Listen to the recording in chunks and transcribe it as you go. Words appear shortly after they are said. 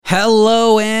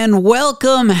Hello and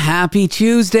welcome. Happy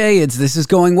Tuesday. This is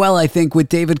Going Well, I think, with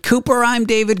David Cooper. I'm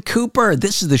David Cooper.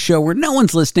 This is the show where no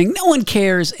one's listening, no one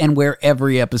cares, and where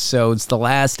every episode's the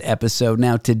last episode.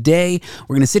 Now, today,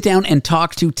 we're going to sit down and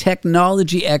talk to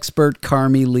technology expert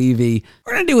Carmi Levy.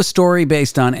 We're going to do a story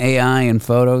based on AI and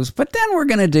photos, but then we're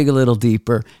going to dig a little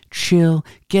deeper, chill,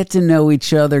 get to know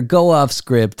each other, go off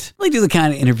script, really do the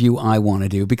kind of interview I want to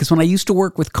do. Because when I used to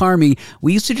work with Carmi,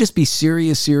 we used to just be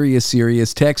serious,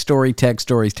 tech story.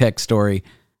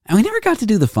 And we never got to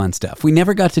do the fun stuff. We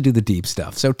never got to do the deep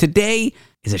stuff. So today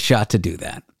is a shot to do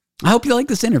that. I hope you like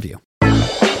this interview.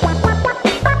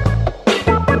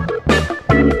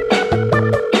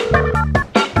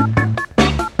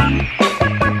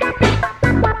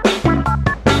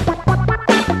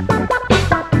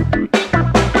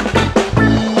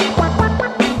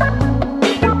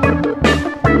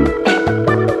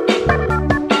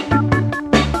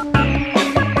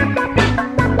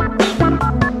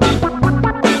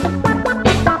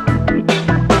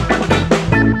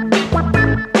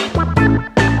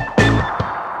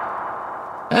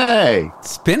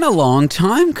 It's been a long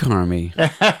time, Carmi.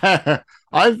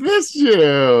 I've missed you.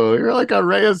 You're like a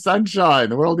ray of sunshine.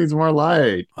 The world needs more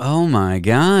light. Oh my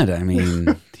God. I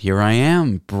mean, here I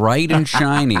am, bright and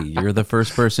shiny. You're the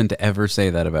first person to ever say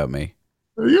that about me.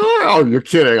 You're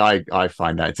kidding. I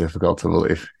find that difficult to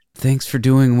believe. Thanks for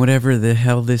doing whatever the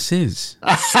hell this is.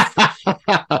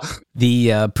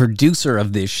 The producer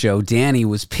of this show, Danny,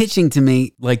 was pitching to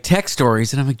me like tech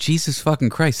stories, and I'm like, Jesus fucking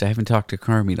Christ, I haven't talked to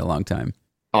Carmi in a long time.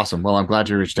 Awesome. Well, I'm glad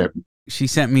you reached out. She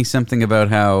sent me something about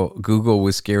how Google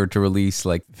was scared to release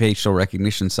like facial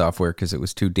recognition software because it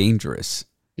was too dangerous.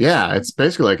 Yeah, it's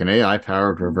basically like an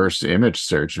AI-powered reverse image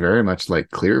search, very much like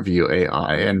Clearview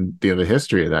AI. And the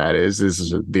history of that is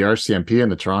the RCMP and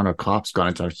the Toronto cops got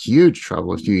into huge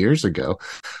trouble a few years ago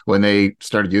when they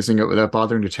started using it without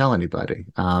bothering to tell anybody.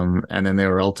 And then they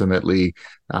were ultimately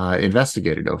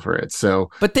investigated over it.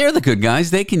 But they're the good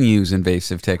guys. They can use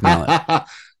invasive technology.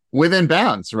 Within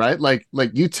bounds, right? Like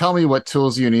you tell me what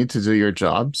tools you need to do your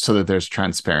job so that there's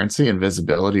transparency and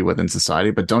visibility within society,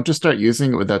 but don't just start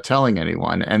using it without telling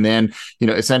anyone. And then,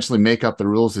 essentially make up the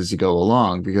rules as you go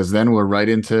along, because then we're right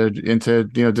into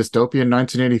dystopian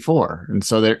 1984. And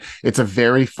so it's a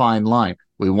very fine line.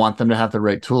 We want them to have the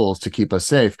right tools to keep us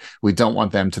safe. We don't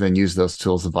want them to then use those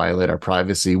tools to violate our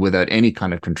privacy without any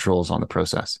kind of controls on the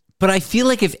process. But I feel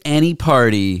like if any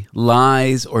party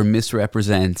lies or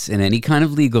misrepresents in any kind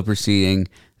of legal proceeding,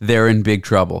 they're in big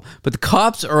trouble. But the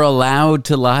cops are allowed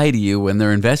to lie to you when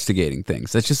they're investigating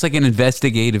things. That's just like an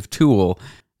investigative tool.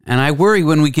 And I worry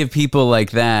when we give people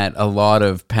like that a lot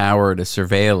of power to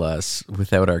surveil us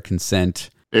without our consent.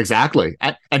 Exactly.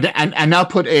 And now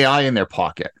put AI in their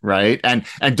pocket, right? And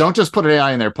don't just put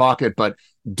AI in their pocket, but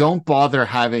don't bother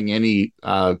having any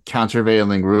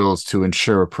countervailing rules to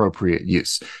ensure appropriate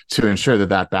use, to ensure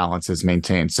that balance is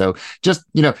maintained. So just,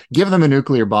 give them a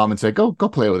nuclear bomb and say, go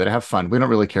play with it, have fun. We don't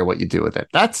really care what you do with it.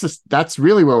 That's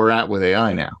really where we're at with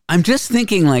AI now. I'm just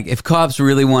thinking, like, if cops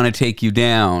really want to take you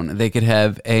down, they could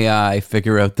have AI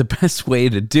figure out the best way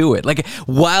to do it. Like,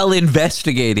 while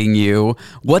investigating you,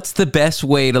 what's the best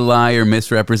way to lie or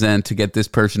misrepresent to get this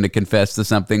person to confess to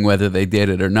something, whether they did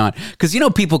it or not? Because,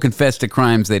 people confess to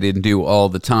crimes they didn't do all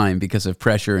the time because of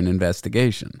pressure and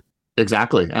investigation.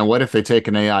 Exactly. And what if they take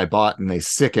an AI bot and they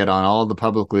sick it on all the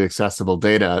publicly accessible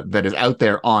data that is out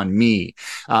there on me?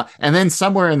 And then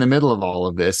somewhere in the middle of all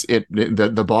of this,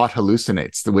 the bot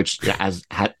hallucinates, which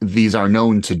these are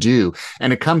known to do.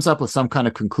 And it comes up with some kind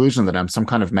of conclusion that I'm some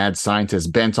kind of mad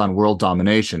scientist bent on world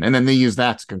domination. And then they use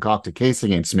that to concoct a case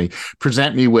against me,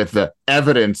 present me with the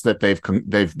evidence that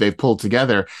they've pulled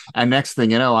together. And next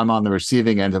thing you know, I'm on the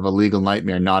receiving end of a legal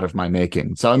nightmare, not of my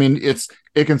making. So, I mean,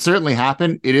 it can certainly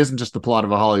happen. It isn't just the plot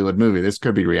of a Hollywood movie. This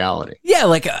could be reality. Yeah,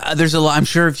 like there's a lot. I'm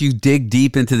sure if you dig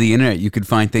deep into the internet, you could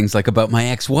find things like about my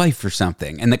ex-wife or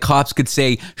something. And the cops could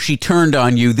say, she turned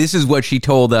on you. This is what she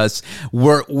told us.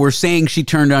 We're saying she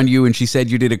turned on you and she said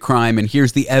you did a crime. And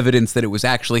here's the evidence that it was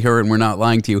actually her and we're not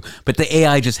lying to you. But the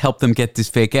AI just helped them get this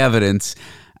fake evidence.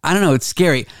 I don't know. It's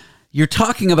scary. You're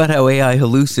talking about how AI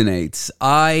hallucinates.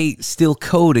 I still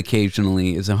code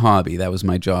occasionally as a hobby. That was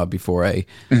my job before I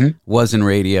was in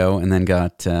radio and then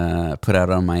got put out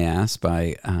on my ass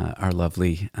by our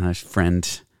lovely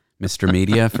friend, Mr.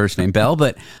 Media, first name Bell.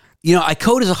 But, I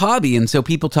code as a hobby. And so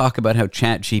people talk about how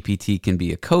ChatGPT can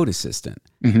be a code assistant.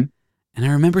 Mm-hmm. And I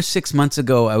remember 6 months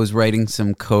ago, I was writing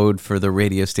some code for the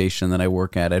radio station that I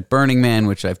work at Burning Man,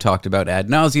 which I've talked about ad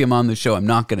nauseum on the show. I'm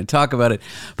not going to talk about it.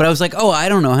 But I was like, I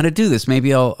don't know how to do this.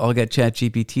 Maybe I'll get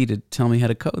ChatGPT to tell me how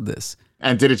to code this.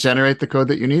 And did it generate the code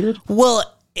that you needed? Well,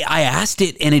 I asked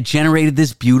it and it generated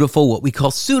this beautiful, what we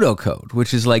call pseudocode,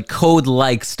 which is like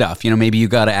code-like stuff. Maybe you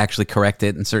got to actually correct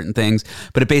it in certain things,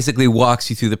 but it basically walks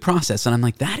you through the process. And I'm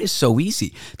like, that is so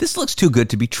easy. This looks too good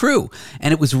to be true.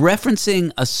 And it was referencing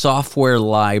a software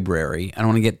library. I don't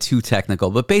want to get too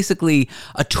technical, but basically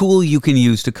a tool you can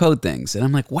use to code things. And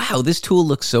I'm like, wow, this tool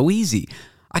looks so easy.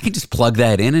 I can just plug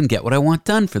that in and get what I want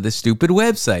done for this stupid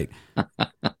website.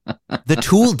 The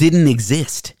tool didn't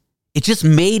exist. It just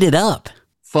made it up.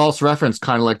 False reference,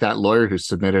 kind of like that lawyer who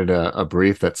submitted a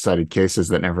brief that cited cases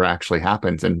that never actually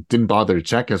happened and didn't bother to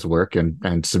check his work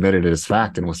and submitted it as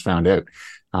fact and was found out.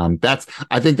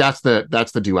 I think that's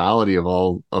the duality of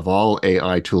all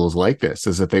AI tools like this,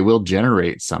 is that they will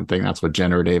generate something. That's what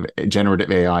generative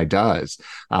AI does.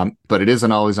 But it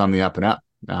isn't always on the up and up.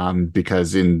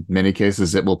 Because in many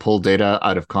cases it will pull data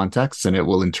out of context and it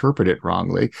will interpret it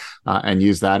wrongly and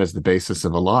use that as the basis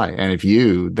of a lie. And if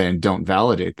you then don't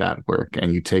validate that work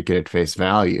and you take it at face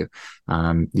value,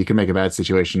 you can make a bad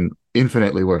situation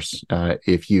infinitely worse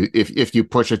if you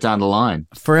push it down the line.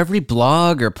 For every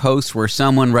blog or post where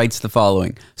someone writes the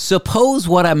following, suppose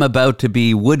what I'm about to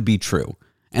be would be true.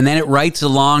 And then it writes a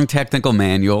long technical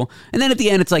manual. And then at the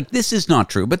end, it's like, this is not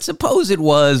true, but suppose it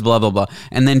was, blah, blah, blah.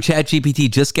 And then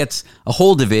ChatGPT just gets a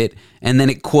hold of it, and then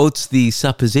it quotes the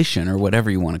supposition or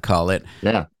whatever you want to call it.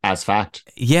 Yeah, as fact.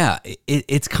 Yeah,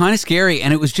 it's kind of scary.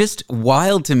 And it was just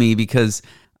wild to me because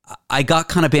I got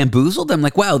kind of bamboozled. I'm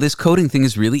like, wow, this coding thing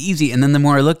is really easy. And then the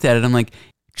more I looked at it, I'm like,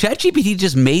 ChatGPT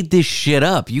just made this shit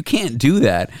up. You can't do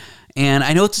that. And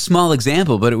I know it's a small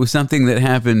example, but it was something that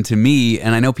happened to me.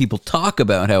 And I know people talk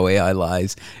about how AI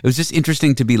lies. It was just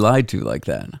interesting to be lied to like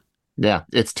that. Yeah,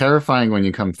 it's terrifying when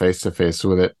you come face to face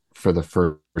with it for the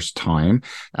first time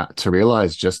to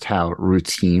realize just how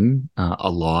routine a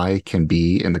lie can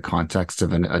be in the context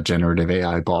of a generative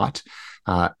AI bot,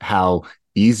 how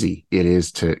easy it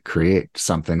is to create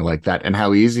something like that, and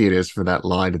how easy it is for that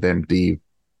lie to then be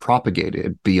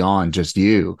propagated beyond just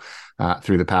you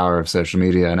through the power of social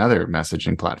media and other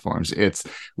messaging platforms.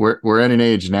 We're in an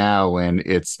age now when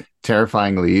it's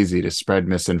terrifyingly easy to spread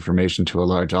misinformation to a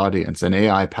large audience, and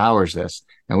AI powers this,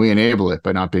 and we enable it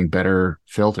by not being better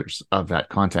filters of that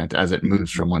content as it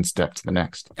moves from one step to the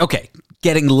next. Okay,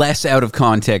 getting less out of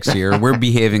context here. We're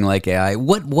behaving like AI.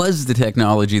 What was the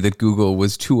technology that Google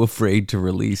was too afraid to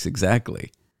release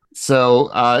exactly? So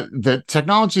the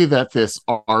technology that this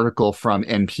article from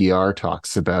NPR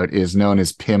talks about is known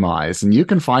as PimEyes, and you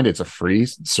can find it's a free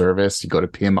service. You go to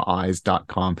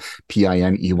pimeyes.com,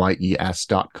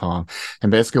 PINEYES.com,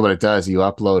 and basically what it does, you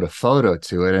upload a photo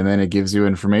to it, and then it gives you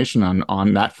information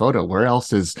on that photo. Where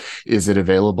else is it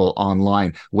available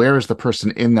online? Where is the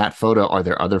person in that photo? Are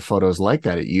there other photos like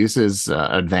that? It uses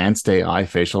advanced AI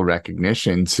facial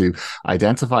recognition to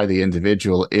identify the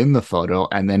individual in the photo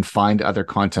and then find other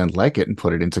content like it and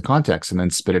put it into context and then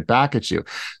spit it back at you.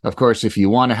 Of course, if you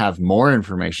want to have more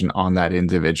information on that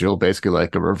individual, basically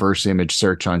like a reverse image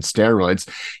search on steroids,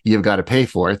 you've got to pay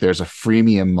for it. There's a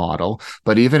freemium model,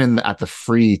 but even at the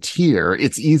free tier,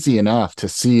 it's easy enough to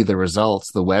see the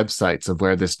results, the websites of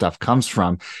where this stuff comes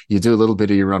from. You do a little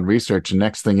bit of your own research, and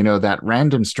next thing you know, that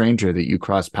random stranger that you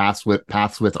cross paths with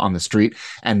on the street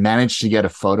and managed to get a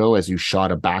photo as you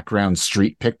shot a background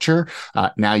street picture,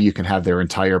 now you can have their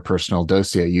entire personal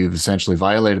dossier. You've essentially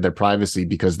violated their privacy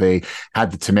because they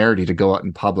had the temerity to go out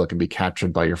in public and be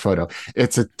captured by your photo.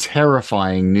 It's a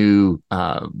terrifying new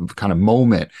kind of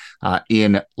moment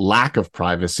in lack of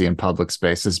privacy in public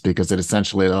spaces, because it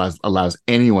essentially allows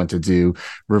anyone to do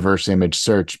reverse image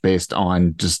search based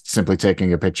on just simply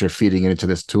taking a picture, feeding it into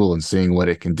this tool, and seeing what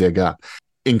it can dig up.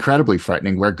 Incredibly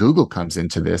frightening. Where Google comes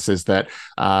into this is that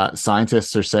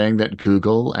scientists are saying that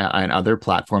Google and other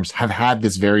platforms have had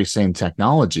this very same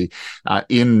technology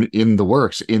in the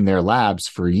works in their labs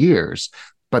for years,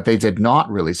 but they did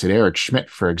not release it. Eric Schmidt,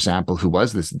 for example, who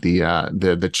was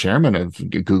the chairman of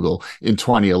Google in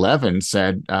 2011,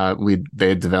 said they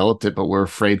had developed it, but we're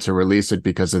afraid to release it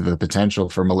because of the potential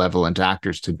for malevolent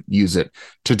actors to use it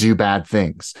to do bad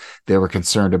things. They were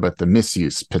concerned about the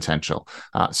misuse potential,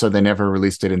 so they never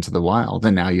released it into the wild.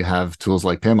 And now you have tools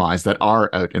like PimEyes that are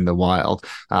out in the wild.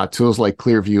 Tools like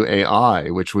Clearview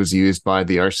AI, which was used by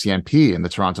the RCMP and the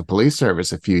Toronto Police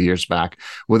Service a few years back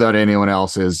without anyone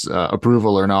else's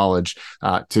approval or knowledge,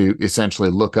 to essentially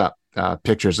look up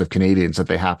pictures of Canadians that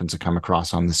they happened to come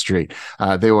across on the street.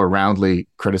 They were roundly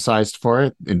criticized for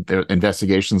it. Their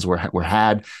investigations were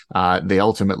had. They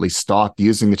ultimately stopped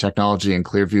using the technology, and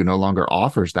Clearview no longer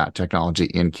offers that technology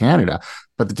in Canada.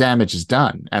 But the damage is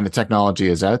done and the technology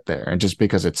is out there. And just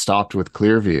because it stopped with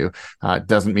Clearview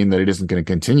doesn't mean that it isn't going to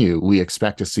continue. We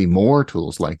expect to see more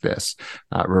tools like this,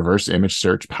 reverse image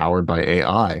search powered by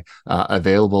AI,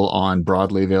 available on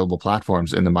broadly available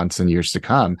platforms in the months and years to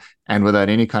come. And without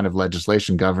any kind of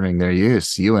legislation governing their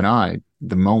use, you and I,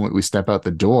 the moment we step out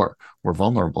the door, we're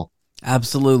vulnerable.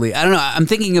 Absolutely. I don't know. I'm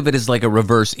thinking of it as like a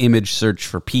reverse image search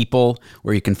for people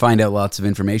where you can find out lots of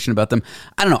information about them.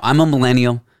 I don't know. I'm a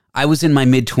millennial. I was in my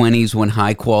mid-20s when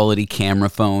high-quality camera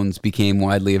phones became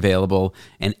widely available,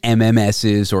 and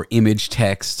MMSs or image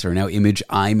texts or now image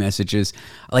iMessages.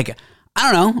 Like,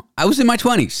 I don't know. I was in my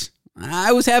 20s.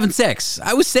 I was having sex.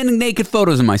 I was sending naked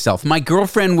photos of myself. My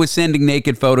girlfriend was sending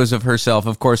naked photos of herself.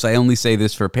 Of course, I only say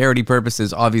this for parody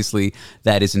purposes. Obviously,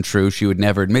 that isn't true. She would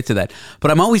never admit to that.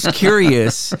 But I'm always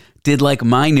curious, did like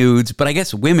my nudes, but I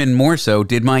guess women more so,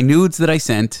 did my nudes that I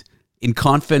sent in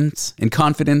confidence,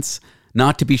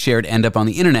 not to be shared, end up on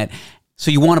the internet?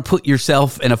 So you want to put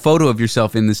yourself and a photo of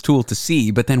yourself in this tool to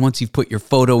see, but then once you've put your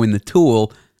photo in the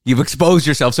tool, you've exposed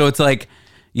yourself. So it's like,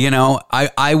 you know,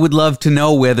 I would love to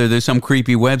know whether there's some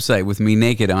creepy website with me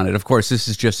naked on it. Of course, this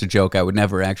is just a joke. I would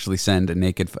never actually send a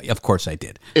naked Of course I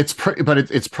did. It's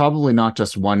probably not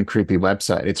just one creepy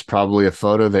website. It's probably a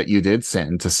photo that you did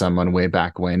send to someone way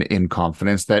back when in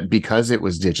confidence that because it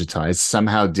was digitized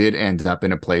somehow did end up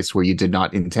in a place where you did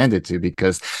not intend it to,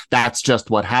 because that's just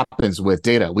what happens with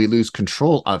data. We lose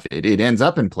control of it. It ends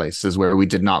up in places where we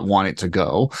did not want it to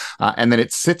go. And then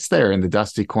it sits there in the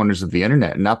dusty corners of the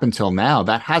internet. And up until now,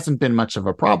 that hasn't been much of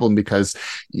a problem because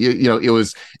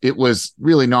it was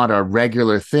really not a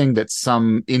regular thing that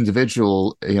some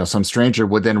individual, some stranger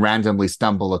would then randomly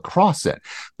stumble across it.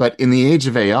 But in the age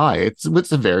of AI,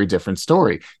 it's a very different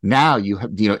story. Now you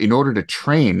have, in order to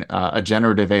train a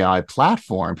generative AI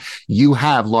platform, you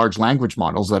have large language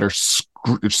models that are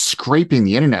scraping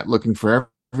the internet looking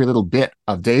for every little bit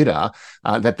of data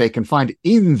that they can find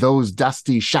in those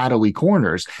dusty, shadowy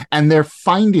corners. And they're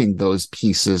finding those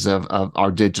pieces of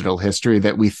our digital history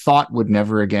that we thought would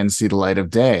never again see the light of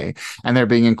day. And they're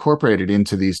being incorporated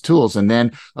into these tools. And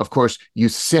then, of course, you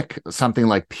sick something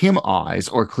like PIM Eyes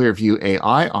or Clearview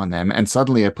AI on them, and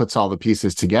suddenly it puts all the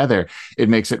pieces together. It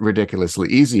makes it ridiculously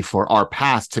easy for our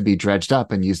past to be dredged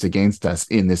up and used against us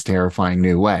in this terrifying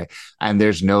new way. And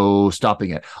there's no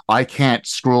stopping it. I can't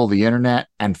scroll the internet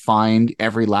and find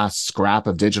every last scrap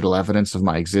of digital evidence of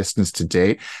my existence to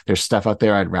date. There's stuff out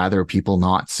there I'd rather people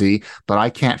not see, but I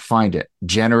can't find it.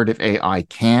 Generative AI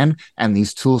can, and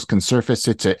these tools can surface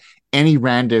it to any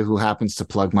rando who happens to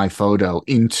plug my photo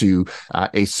into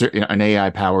an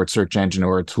AI-powered search engine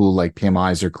or a tool like PIM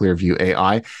Eyes or Clearview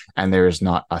AI, and there is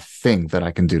not a thing that I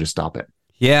can do to stop it.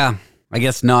 Yeah. I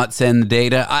guess not send the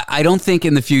data. I don't think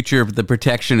in the future the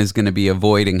protection is going to be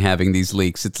avoiding having these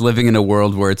leaks. It's living in a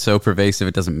world where it's so pervasive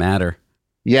it doesn't matter.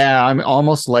 Yeah, I'm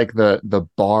almost like the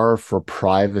bar for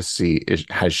privacy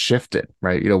has shifted,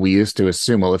 right? We used to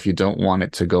assume, well, if you don't want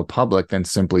it to go public, then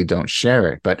simply don't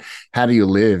share it. But how do you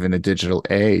live in a digital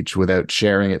age without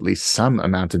sharing at least some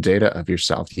amount of data of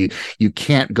yourself? You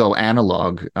can't go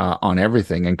analog on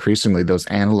everything. Increasingly, those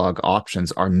analog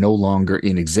options are no longer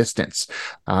in existence.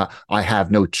 I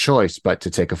have no choice but to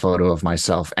take a photo of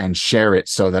myself and share it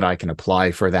so that I can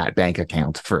apply for that bank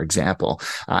account, for example.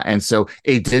 And so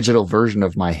a digital version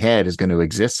of my head is going to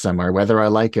exist somewhere, whether I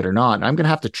like it or not. And I'm going to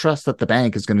have to trust that the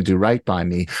bank is going to do right by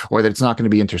me, or that it's not going to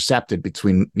be intercepted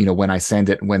between, when I send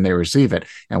it and when they receive it.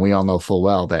 And we all know full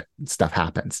well that stuff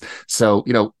happens. So,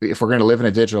 if we're going to live in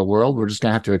a digital world, we're just going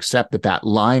to have to accept that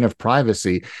line of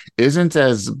privacy isn't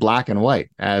as black and white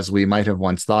as we might have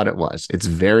once thought it was. It's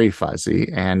very fuzzy.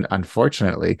 And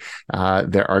unfortunately,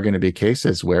 there are going to be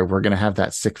cases where we're going to have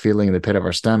that sick feeling in the pit of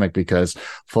our stomach because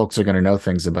folks are going to know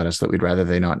things about us that we'd rather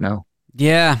they not know.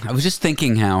 Yeah, I was just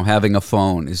thinking how having a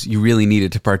phone is, you really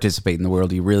needed to participate in the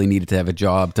world. You really needed to have a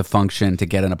job, to function, to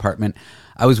get an apartment.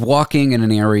 I was walking in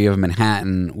an area of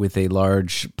Manhattan with a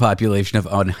large population of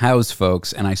unhoused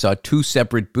folks, and I saw two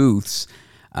separate booths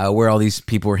where all these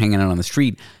people were hanging out on the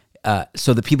street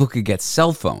so that people could get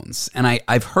cell phones. And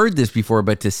I've heard this before,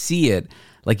 but to see it,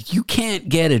 like, you can't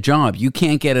get a job, you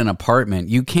can't get an apartment,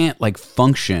 you can't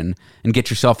function and get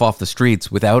yourself off the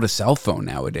streets without a cell phone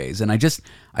nowadays. And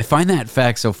I find that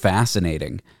fact so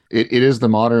fascinating. It is the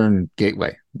modern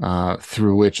gateway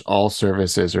through which all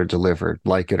services are delivered,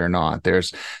 like it or not.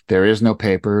 There is no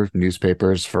paper.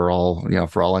 Newspapers, for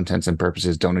all intents and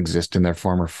purposes, don't exist in their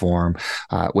former form.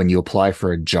 When you apply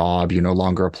for a job, you're no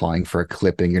longer applying for a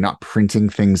clipping. You're not printing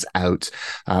things out.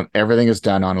 Everything is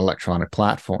done on electronic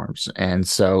platforms, and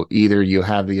so either you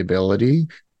have the ability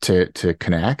to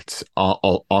connect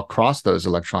all across those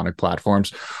electronic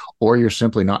platforms, or you're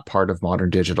simply not part of modern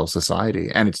digital society.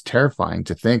 And it's terrifying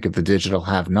to think of the digital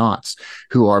have-nots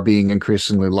who are being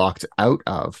increasingly locked out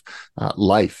of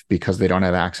life because they don't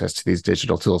have access to these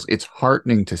digital tools. It's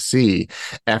heartening to see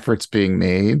efforts being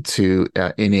made to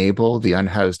enable the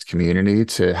unhoused community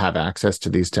to have access to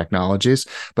these technologies,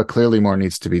 but clearly more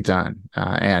needs to be done.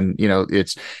 And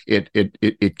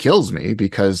it kills me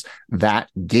because that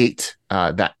gate,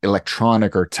 that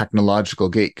electronic or technological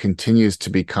gate, continues to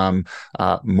become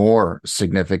more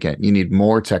significant. You need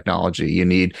more technology.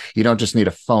 You don't just need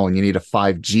a phone. You need a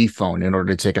 5G phone in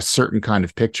order to take a certain kind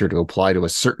of picture to apply to a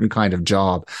certain kind of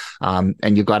job.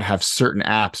 And you've got to have certain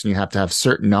apps, and you have to have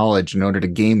certain knowledge in order to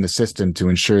game the system to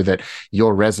ensure that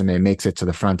your resume makes it to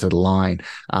the front of the line.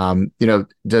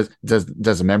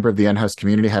 Does a member of the unhoused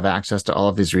community have access to all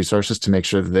of these resources to make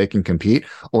sure that they can compete,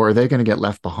 or are they going to get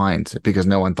left behind because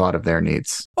no one thought of their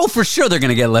needs? Oh, for sure they're going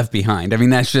to get left behind. I mean,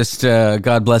 that's just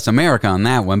God bless America on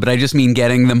that one. But I just mean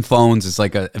getting them phones is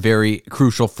like a very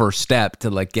crucial first step to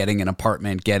like getting an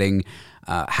apartment, getting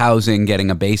housing,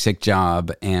 getting a basic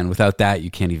job. And without that,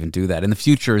 you can't even do that. In the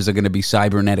future, is there going to be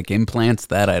cybernetic implants?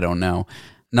 That I don't know.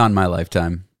 Not in my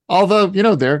lifetime. Although,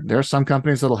 there are some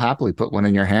companies that'll happily put one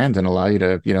in your hand and allow you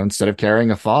to, instead of carrying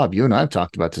a fob, you and I have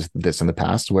talked about this in the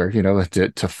past, where,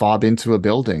 to fob into a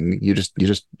building, you just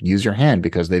use your hand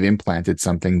because they've implanted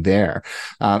something there,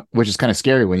 which is kind of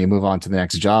scary when you move on to the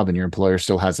next job and your employer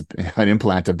still has an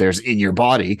implant of theirs in your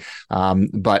body.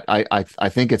 But I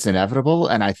think it's inevitable.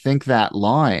 And I think that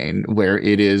line where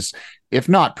it is, if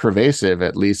not pervasive,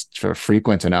 at least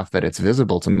frequent enough that it's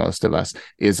visible to most of us,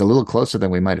 is a little closer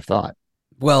than we might have thought.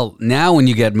 Well, now when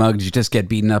you get mugged, you just get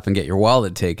beaten up and get your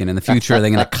wallet taken. In the future, are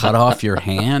they going to cut off your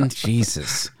hand?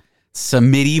 Jesus. Some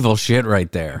medieval shit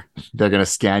right there. They're going to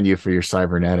scan you for your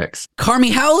cybernetics. Carmi,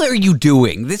 how are you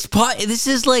doing? This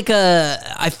is like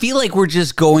I feel like we're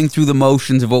just going through the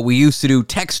motions of what we used to do.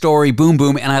 Tech story, boom,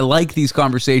 boom. And I like these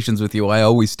conversations with you. I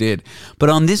always did. But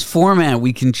on this format,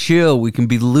 we can chill. We can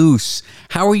be loose.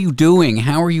 How are you doing?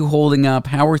 How are you holding up?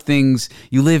 How are things?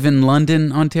 You live in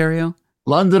London, Ontario?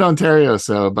 London, Ontario,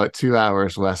 so about 2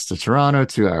 hours west of Toronto,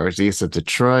 2 hours east of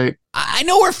Detroit. I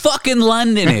know where fucking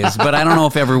London is, but I don't know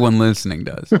if everyone listening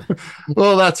does.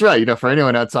 Well, that's right. For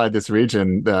anyone outside this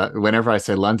region, whenever I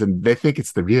say London, they think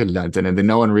it's the real London, and then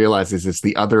no one realizes it's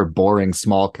the other boring,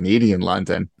 small Canadian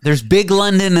London. There's Big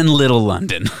London and Little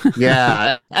London.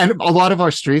 Yeah, and a lot of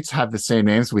our streets have the same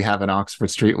names. We have an Oxford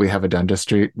Street, we have a Dundas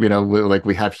Street, like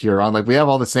we have Huron. Like we have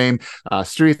all the same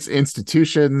streets,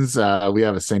 institutions. We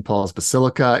have a St. Paul's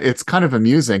Basilica. It's kind of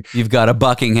amusing. You've got a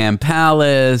Buckingham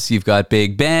Palace. You've got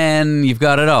Big Ben. You've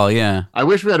got it all, yeah. I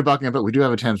wish we had a Buckingham, but we do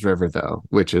have a Thames River, though,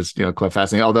 which is quite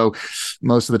fascinating. Although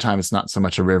most of the time it's not so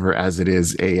much a river as it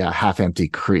is a half-empty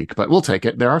creek. But we'll take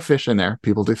it. There are fish in there.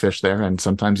 People do fish there, and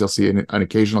sometimes you'll see an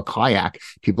occasional kayak.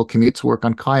 People commute to work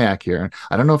on kayak here.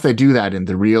 I don't know if they do that in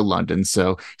the real London.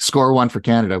 So score one for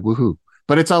Canada. Woohoo!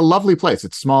 But it's a lovely place.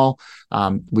 It's small.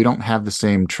 We don't have the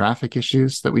same traffic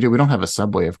issues that we do. We don't have a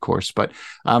subway, of course, but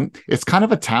it's kind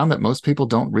of a town that most people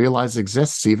don't realize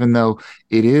exists, even though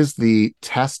it is the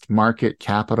test market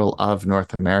capital of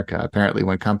North America. Apparently,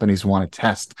 when companies want to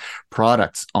test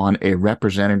products on a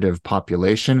representative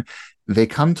population, they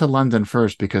come to London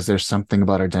first because there's something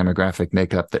about our demographic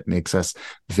makeup that makes us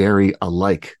very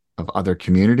alike of other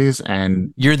communities.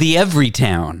 And you're the every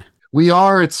town. We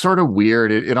are. It's sort of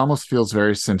weird. It almost feels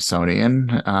very Simpsonian.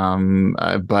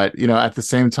 But, at the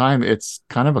same time, it's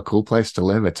kind of a cool place to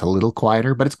live. It's a little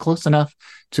quieter, but it's close enough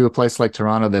to a place like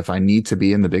Toronto that if I need to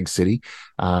be in the big city,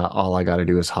 all I got to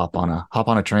do is hop on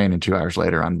a train, and 2 hours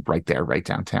later, I'm right there, right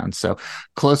downtown. So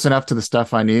close enough to the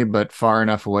stuff I need, but far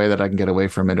enough away that I can get away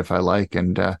from it if I like.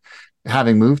 And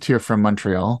having moved here from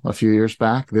Montreal a few years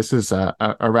back, this is a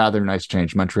rather nice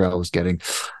change. Montreal was getting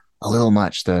a little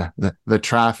much. The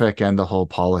traffic and the whole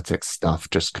politics stuff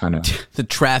just kind of... The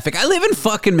traffic. I live in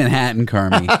fucking Manhattan,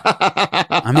 Carmi.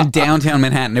 I'm in downtown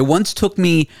Manhattan. It once took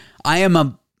me... I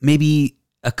am maybe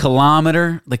a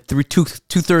kilometer, like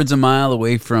two-thirds a mile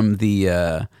away from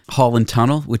the Holland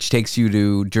Tunnel, which takes you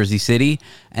to Jersey City.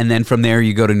 And then from there,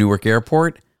 you go to Newark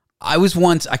Airport. I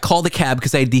called a cab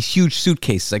because I had these huge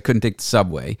suitcases. I couldn't take the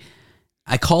subway.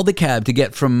 I called the cab to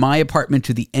get from my apartment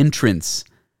to the entrance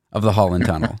of the Holland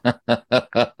Tunnel.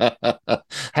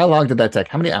 How long did that take?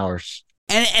 How many hours?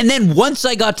 And then once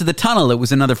I got to the tunnel, it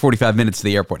was another 45 minutes to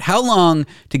the airport. How long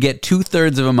to get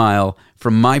 2/3 of a mile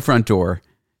from my front door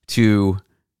to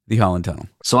the Holland Tunnel?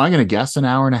 So I'm going to guess an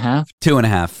hour and a half.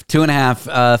 2.5,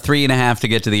 3.5 to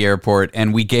get to the airport.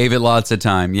 And we gave it lots of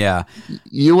time. Yeah.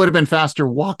 You would have been faster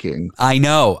walking. I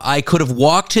know. I could have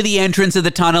walked to the entrance of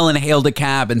the tunnel and hailed a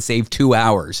cab and saved 2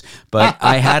 hours. But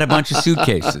I had a bunch of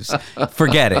suitcases.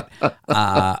 Forget it.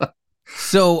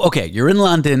 So, okay, you're in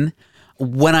London.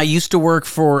 When I used to work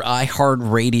for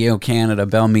iHeartRadio Canada,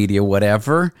 Bell Media,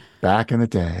 whatever. Back in the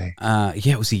day. Yeah,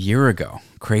 it was a year ago.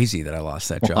 Crazy that I lost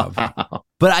that job. Wow.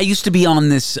 But I used to be on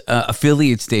this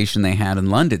affiliate station they had in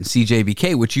London,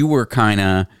 CJBK, which you were kind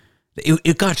of,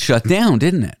 it got shut down,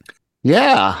 didn't it?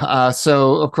 Yeah.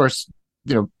 So, of course,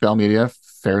 Bell Media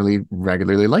fairly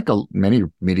regularly, like many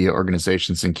media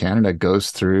organizations in Canada,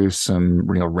 goes through some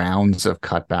rounds of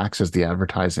cutbacks as the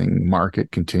advertising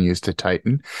market continues to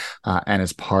tighten. And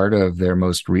as part of their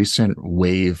most recent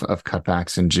wave of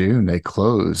cutbacks in June, they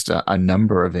closed a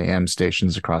number of AM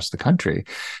stations across the country.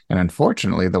 And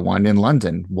unfortunately, the one in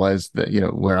London was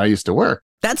where I used to work.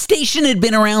 That station had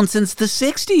been around since the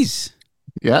 60s.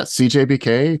 Yeah,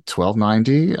 CJBK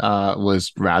 1290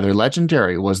 was rather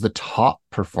legendary. It was the top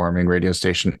performing radio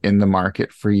station in the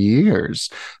market for years.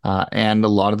 And a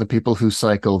lot of the people who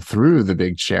cycled through the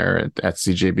big chair at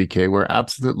CJBK were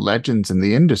absolute legends in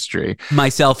the industry.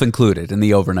 Myself included in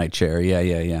the overnight chair.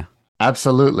 Yeah.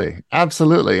 Absolutely.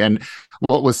 And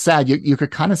what was sad, you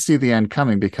could kind of see the end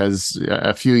coming, because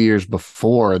a few years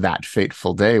before that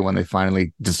fateful day when they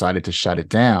finally decided to shut it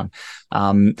down,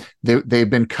 they've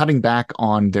been cutting back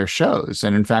on their shows.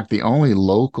 And in fact, the only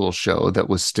local show that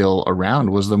was still around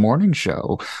was the morning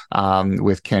show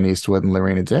with Ken Eastwood and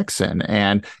Lorena Dixon.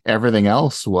 And everything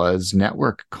else was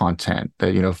network content,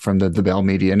 from the Bell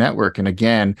Media Network. And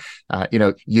again,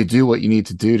 you do what you need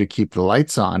to do to keep the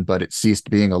lights on, but it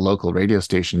ceased being a local radio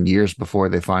station years before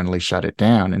they finally shut it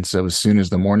down. And so as soon as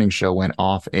the morning show went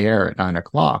off air at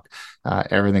 9:00,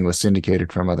 everything was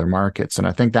syndicated from other markets. And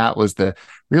I think that was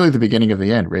really the beginning of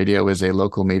the end. Radio is a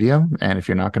local medium, and if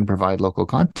you're not going to provide local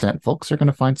content, folks are going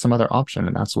to find some other option,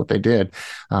 and that's what they did.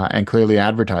 And clearly,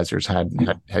 advertisers had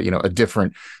a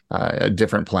different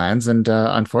plans, and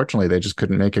unfortunately, they just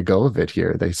couldn't make a go of it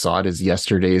here. They saw it as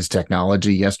yesterday's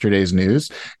technology, yesterday's news,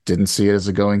 didn't see it as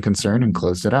a going concern, and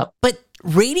closed it up. But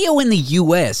radio in the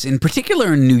U.S., in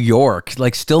particular in New York,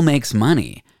 still makes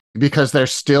money. Because they're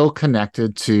still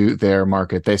connected to their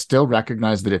market. They still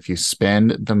recognize that if you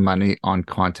spend the money on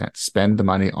content, spend the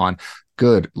money on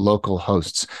good local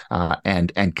hosts,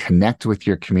 and connect with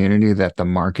your community, that the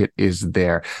market is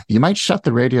there. You might shut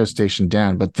the radio station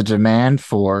down, but the demand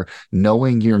for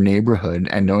knowing your neighborhood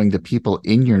and knowing the people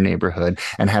in your neighborhood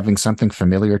and having something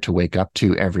familiar to wake up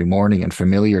to every morning and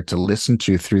familiar to listen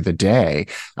to through the day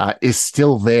is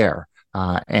still there.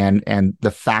 And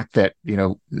the fact that,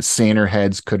 saner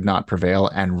heads could not prevail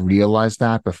and realize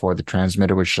that before the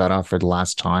transmitter was shut off for the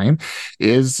last time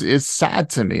is sad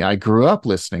to me. I grew up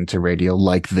listening to radio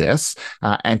like this,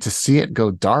 and to see it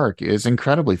go dark is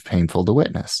incredibly painful to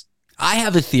witness. I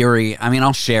have a theory. I mean,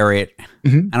 I'll share it.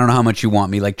 Mm-hmm. I don't know how much you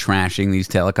want me trashing these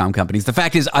telecom companies. The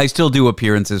fact is, I still do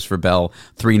appearances for Bell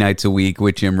 3 nights a week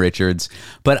with Jim Richards.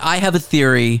 But I have a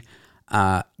theory.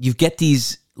 You get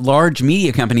these large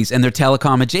media companies, and they're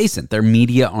telecom adjacent. They're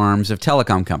media arms of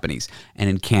telecom companies. And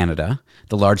in Canada,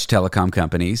 the large telecom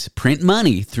companies print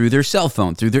money through their cell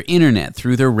phone, through their internet,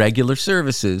 through their regular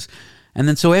services. And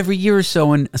then so every year or so,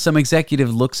 when some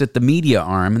executive looks at the media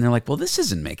arm and they're like, well, this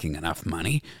isn't making enough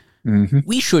money. Mm-hmm.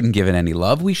 We shouldn't give it any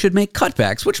love. We should make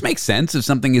cutbacks, which makes sense. If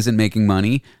something isn't making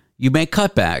money, you make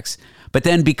cutbacks. But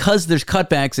then because there's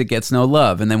cutbacks, it gets no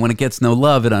love. And then when it gets no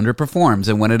love, it underperforms.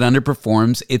 And when it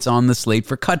underperforms, it's on the slate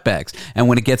for cutbacks. And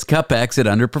when it gets cutbacks, it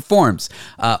underperforms.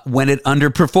 When it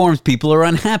underperforms, people are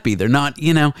unhappy. They're not,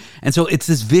 And so it's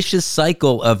this vicious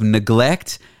cycle of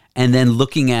neglect and then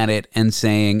looking at it and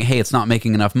saying, hey, it's not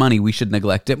making enough money. We should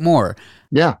neglect it more.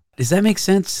 Yeah. Does that make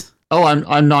sense? Oh,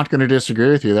 I'm not going to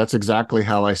disagree with you. That's exactly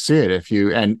how I see it. If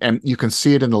you and you can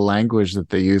see it in the language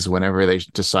that they use whenever they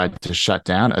decide to shut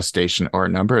down a station or a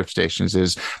number of stations,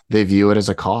 is they view it as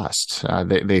a cost.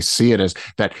 They see it as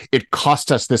that it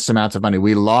cost us this amount of money.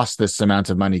 We lost this amount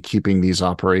of money keeping these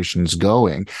operations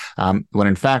going. When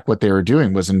in fact, what they were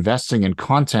doing was investing in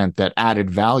content that added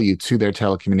value to their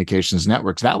telecommunications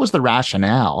networks. That was the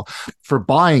rationale for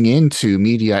buying into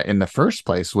media in the first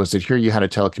place, was that here you had a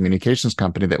telecommunications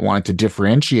company that wanted wanted to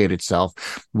differentiate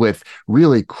itself with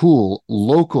really cool,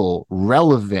 local,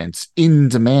 relevant,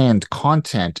 in-demand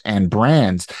content and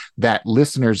brands that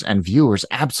listeners and viewers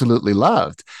absolutely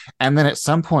loved. And then at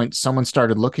some point, someone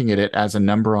started looking at it as a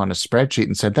number on a spreadsheet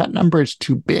and said, that number is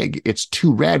too big. It's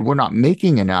too red. We're not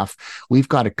making enough. We've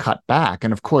got to cut back.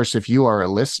 And of course, if you are a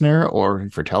listener, or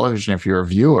for television, if you're a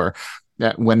viewer,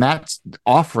 that when that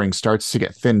offering starts to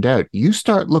get thinned out, you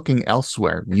start looking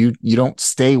elsewhere. You don't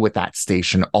stay with that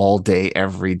station all day,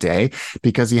 every day,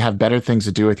 because you have better things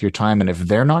to do with your time. And if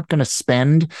they're not going to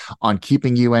spend on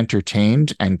keeping you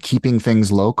entertained and keeping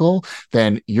things local,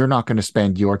 then you're not going to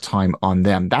spend your time on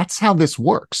them. That's how this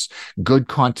works. Good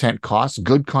content costs.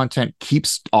 Good content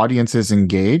keeps audiences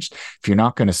engaged. If you're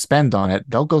not going to spend on it,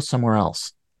 they'll go somewhere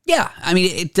else. Yeah, I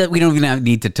mean, we don't even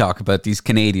need to talk about these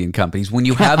Canadian companies. When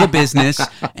you have a business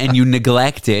and you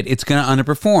neglect it, it's going to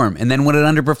underperform. And then when it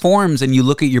underperforms and you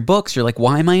look at your books, you're like,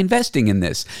 why am I investing in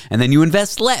this? And then you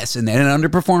invest less and then it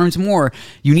underperforms more.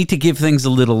 You need to give things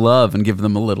a little love and give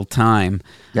them a little time.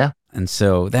 Yeah. And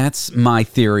so that's my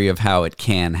theory of how it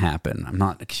can happen. I'm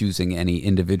not accusing any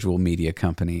individual media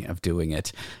company of doing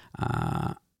it.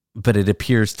 But it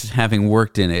appears to, having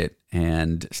worked in it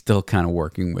and still kind of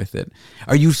working with it.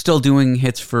 Are you still doing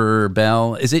hits for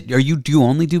Bell? Do you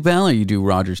only do Bell, or you do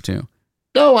Rogers too?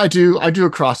 No, I do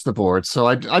across the board. So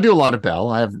I do a lot of Bell.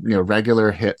 I have,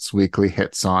 regular hits, weekly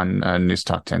hits on News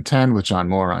Talk 1010 with John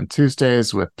Moore on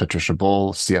Tuesdays, with Patricia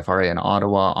Bull, CFRA in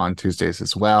Ottawa on Tuesdays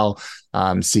as well.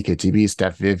 CKTB,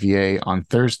 Steph Vivier on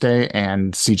Thursday,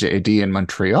 and CJAD in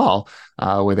Montreal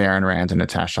with Aaron Rand and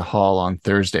Natasha Hall on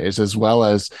Thursdays, as well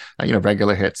as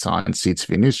regular hits on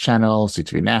CTV News Channel,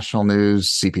 CTV National News,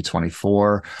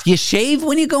 CP24. Do you shave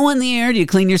when you go on the air? Do you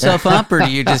clean yourself up, or do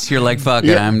you're like, fuck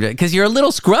it, because you're a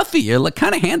little scruffy. You're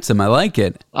kind of handsome. I like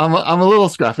it. I'm a little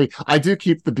scruffy. I do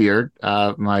keep the beard.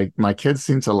 My kids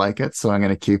seem to like it, so I'm going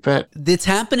to keep it. It's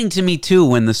happening to me too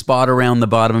when the spot around the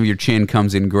bottom of your chin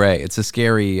comes in gray. It's a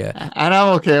scary. And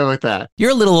I'm okay with that.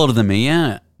 You're a little older than me,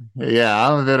 yeah. Yeah,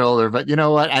 I'm a bit older, but you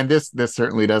know what? And this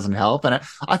certainly doesn't help. And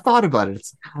I thought about it.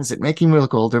 Is it making me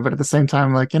look older? But at the same time,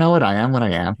 I'm like, you know what? I am what I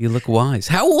am. You look wise.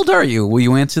 How old are you? Will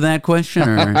you answer that question,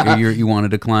 or you want to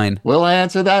decline? Will I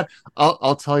answer that?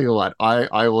 I'll tell you what.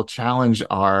 I will challenge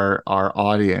our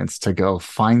audience to go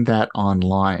find that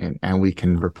online, and we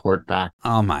can report back.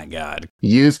 Oh my God!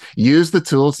 Use the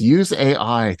tools. Use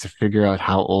AI to figure out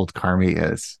how old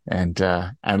Carmi is, and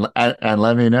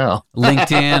let me know.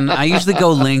 LinkedIn. I usually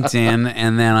go LinkedIn,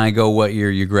 and then I go what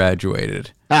year you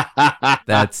graduated.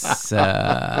 That's all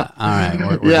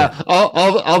right. Yeah.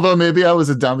 Although maybe I was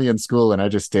a dummy in school and I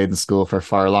just stayed in school for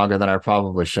far longer than I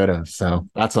probably should have. So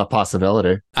that's a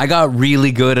possibility. I got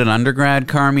really good at undergrad,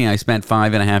 Carmi. I spent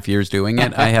 5.5 years doing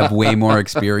it. I have way more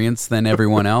experience than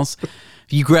everyone else.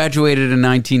 You graduated in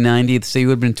 1990, so you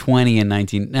would have been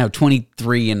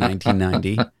 23 in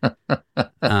 1990.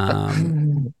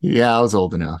 Yeah, I was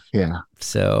old enough. Yeah.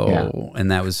 So,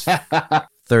 and that was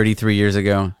 33 years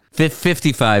ago.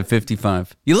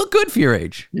 55. You look good for your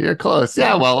age. You're close.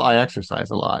 Yeah, well, I exercise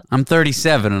a lot. I'm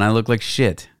 37 and I look like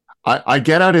shit. I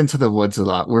get out into the woods a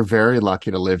lot. We're very lucky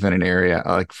to live in an area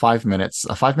like a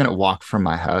 5-minute walk from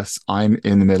my house. I'm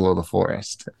in the middle of the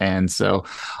forest. And so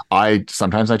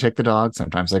sometimes I take the dog,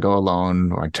 sometimes I go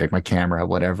alone, or I take my camera,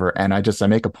 whatever. And I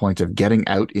make a point of getting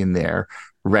out in there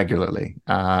regularly.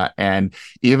 And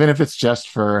even if it's just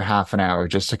for half an hour,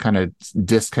 just to kind of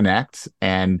disconnect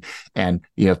and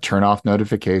turn off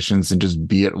notifications and just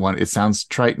be at one. It sounds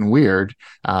trite and weird,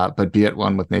 but be at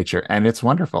one with nature. And it's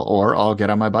wonderful. Or I'll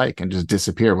get on my bike and just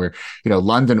disappear. Where,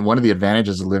 London, one of the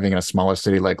advantages of living in a smaller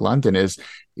city like London is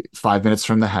 5 minutes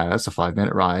from the house, a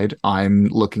 5-minute ride, I'm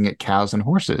looking at cows and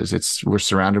horses. We're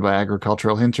surrounded by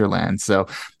agricultural hinterland. So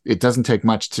it doesn't take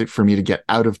much for me to get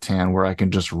out of town where I can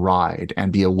just ride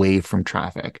and be away from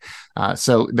traffic.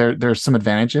 So there's some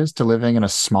advantages to living in a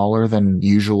smaller than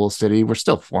usual city. We're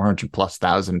still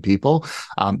 400,000+ people,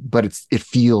 but it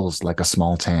feels like a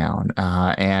small town.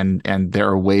 And there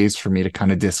are ways for me to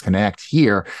kind of disconnect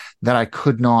here that I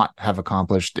could not have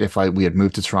accomplished if we had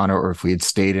moved to Toronto or if we had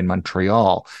stayed in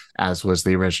Montreal, as was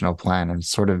the original plan. And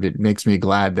it makes me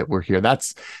glad that we're here.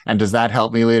 And does that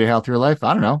help me lead a healthier life?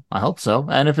 I don't know. I hope so.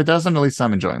 And if it doesn't, at least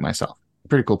I'm enjoying myself.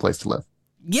 Pretty cool place to live.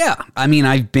 Yeah. I mean,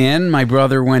 my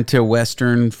brother went to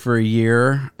Western for a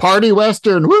year. Party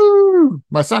Western. Woo!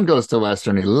 My son goes to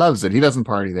Western. He loves it. He doesn't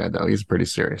party there, though. He's a pretty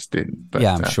serious student. But,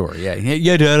 yeah, I'm sure.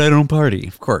 Yeah, Dad, I don't party.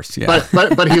 Of course, yeah.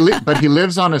 But he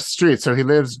lives on a street, so he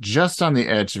lives just on the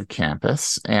edge of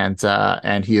campus, and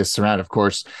he is surrounded. Of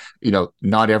course,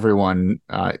 not everyone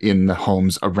in the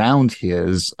homes around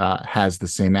his has the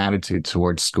same attitude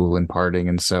towards school and partying,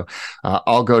 and so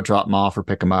I'll go drop him off or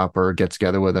pick him up or get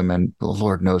together with him, and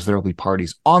Lord knows there will be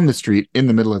parties on the street in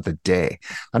the middle of the day.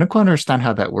 I don't quite understand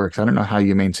how that works. I don't know how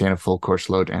you maintain a full course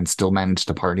load and still manage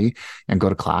to party and go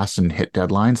to class and hit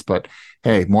deadlines, but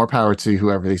hey, more power to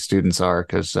whoever these students are,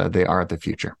 because they are the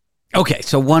future. Okay,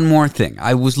 so one more thing.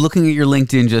 I was looking at your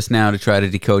LinkedIn just now to try to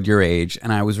decode your age,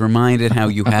 and I was reminded how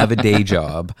you have a day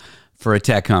job for a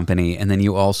tech company, and then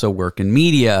you also work in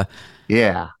media.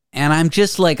 Yeah. And I'm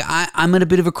just like, I'm at a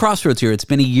bit of a crossroads here. It's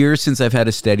been a year since I've had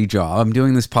a steady job. I'm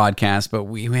doing this podcast, but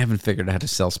we haven't figured out how to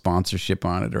sell sponsorship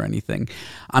on it or anything.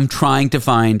 I'm trying to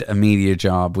find a media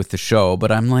job with the show,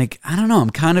 but I'm like, I don't know.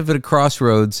 I'm kind of at a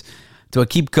crossroads. Do I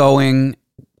keep going,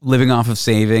 living off of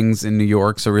savings in New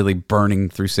York, so really burning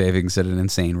through savings at an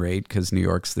insane rate because New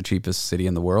York's the cheapest city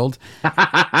in the world?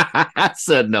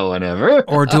 Said no one ever.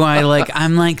 Or do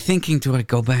I'm thinking, do I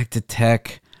go back to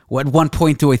tech? At one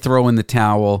point, do I throw in the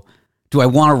towel? Do I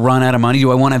want to run out of money?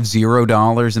 Do I want to have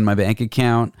 $0 in my bank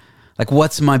account? Like,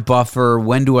 what's my buffer?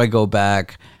 When do I go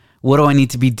back? What do I need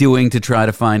to be doing to try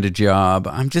to find a job?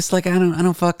 I'm just like, I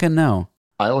don't fucking know.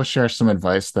 I will share some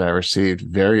advice that I received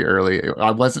very early.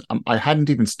 I hadn't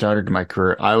even started my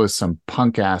career. I was some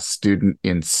punk ass student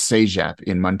in Cégep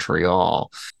in Montreal.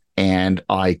 And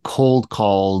I cold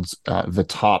called the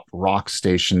top rock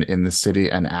station in the city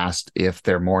and asked if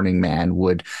their morning man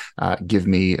would give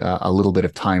me a little bit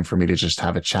of time for me to just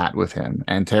have a chat with him.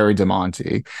 And Terry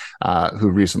DeMonte, who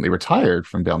recently retired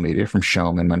from Bell Media, from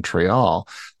Chaume in Montreal,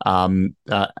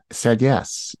 said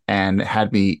yes and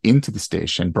had me into the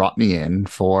station, brought me in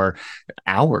for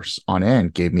hours on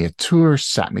end, gave me a tour,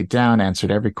 sat me down,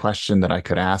 answered every question that I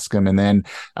could ask him, and then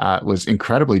was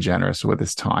incredibly generous with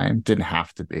his time. Didn't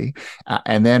have to be.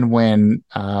 And then when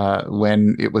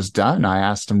it was done, I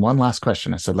asked him one last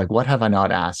question. I said, like, what have I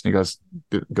not asked? And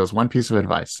he goes, one piece of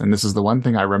advice. And this is the one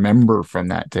thing I remember from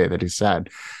that day that he said.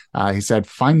 He said,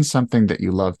 find something that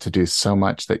you love to do so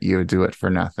much that you would do it for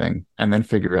nothing, and then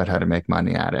figure out how to make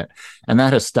money at it. And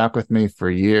that has stuck with me for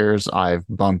years. I've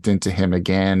bumped into him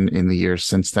again in the years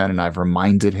since then, and I've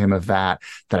reminded him of that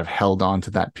I've held on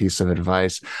to that piece of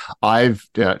advice. I've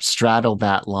straddled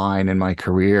that line in my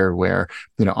career where,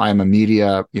 I'm a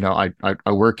media,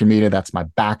 I work in media. That's my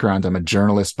background. I'm a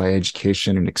journalist by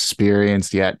education and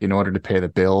experience. Yet in order to pay the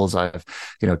bills, I've,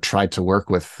 tried to work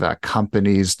with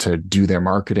companies to do their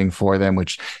marketing for them,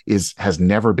 which has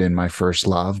never been my first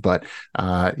love, but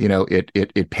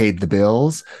it paid the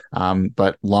bills.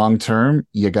 But long term,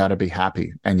 you got to be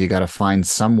happy, and you got to find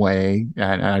some way.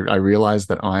 And I realize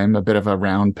that I'm a bit of a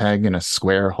round peg in a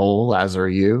square hole, as are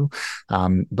you.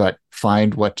 But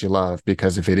find what you love,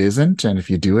 because if it isn't, and if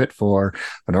you do it for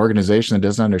an organization that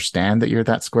doesn't understand that you're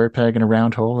that square peg in a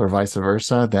round hole, or vice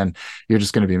versa, then you're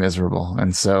just going to be miserable.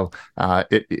 And so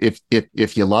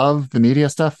if you love the media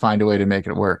stuff, find a way to make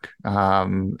it work.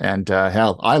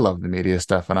 Hell, I love the media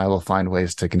stuff, and I will find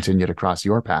ways to continue to cross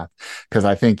your path, because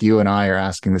I think you and I are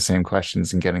asking the same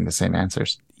questions and getting the same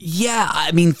answers. Yeah,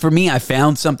 I mean, for me, I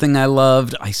found something I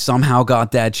loved. I somehow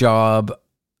got that job.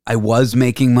 I was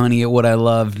making money at what I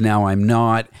loved. Now I'm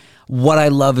not. What I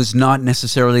love is not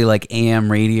necessarily like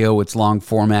AM radio. It's long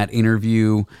format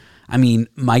interview. I mean,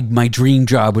 my dream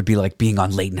job would be like being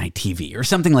on late night TV or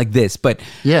something like this. But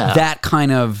yeah, that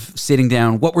kind of sitting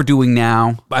down, what we're doing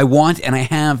now, I want, and I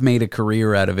have made a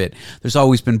career out of it. There's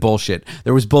always been bullshit.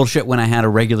 There was bullshit when I had a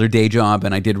regular day job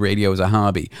and I did radio as a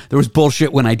hobby. There was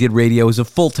bullshit when I did radio as a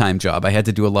full-time job. I had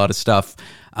to do a lot of stuff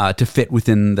to fit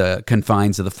within the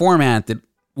confines of the format that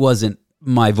wasn't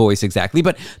my voice exactly,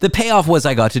 but the payoff was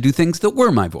I got to do things that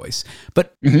were my voice.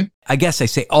 But I guess I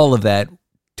say all of that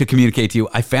to communicate to you,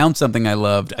 I found something I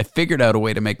loved. I figured out a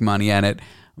way to make money at it,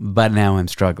 but now I'm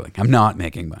struggling. I'm not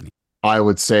making money. I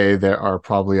would say there are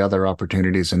probably other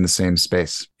opportunities in the same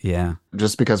space. Yeah.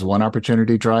 Just because one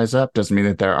opportunity dries up doesn't mean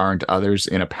that there aren't others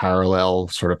in a parallel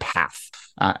sort of path.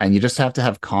 And you just have to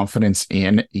have confidence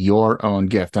in your own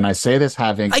gift. And I say this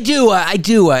having... I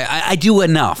do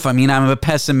enough. I mean, I'm a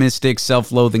pessimistic,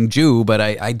 self-loathing Jew, but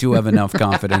I do have enough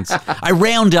confidence. I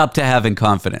round up to having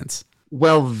confidence.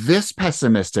 Well, this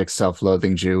pessimistic,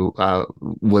 self-loathing Jew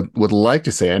would like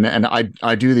to say, and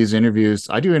I do these interviews.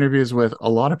 I do interviews with a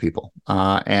lot of people,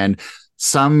 and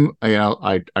Some,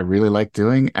 I really like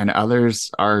doing, and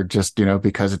others are just,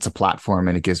 because it's a platform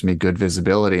and it gives me good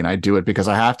visibility, and I do it because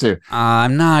I have to.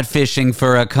 I'm not fishing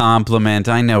for a compliment.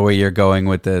 I know where you're going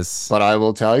with this. But I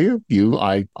will tell you,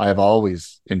 I have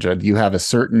always enjoyed. You have a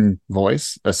certain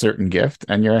voice, a certain gift,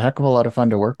 and you're a heck of a lot of fun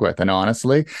to work with. And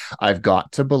honestly, I've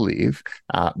got to believe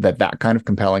that kind of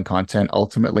compelling content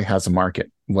ultimately has a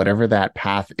market. Whatever that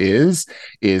path is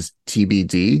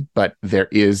TBD, but there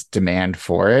is demand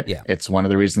for it. Yeah. It's one of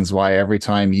the reasons why every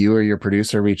time you or your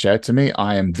producer reach out to me,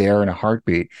 I am there in a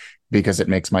heartbeat, because it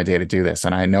makes my day to do this.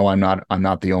 And I know I'm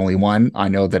not the only one. I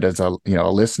know that as a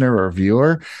listener or a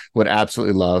viewer would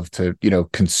absolutely love to,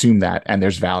 consume that, and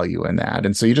there's value in that.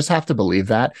 And so you just have to believe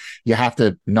that. You have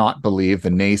to not believe the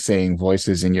naysaying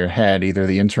voices in your head, either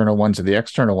the internal ones or the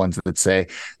external ones that say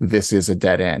this is a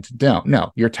dead end.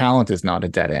 No, your talent is not a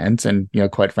dead end. And,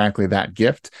 quite frankly, that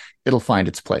gift, it'll find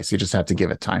its place. You just have to give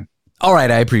it time. All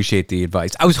right. I appreciate the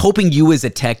advice. I was hoping you as a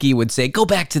techie would say, go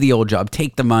back to the old job,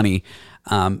 take the money.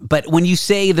 But when you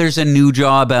say there's a new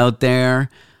job out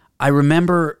there, I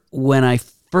remember when I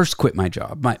first quit my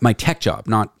job, my tech job,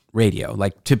 not radio,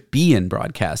 like to be in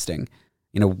broadcasting,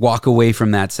 walk away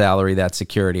from that salary, that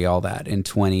security, all that at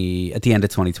the end of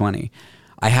 2020,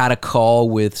 I had a call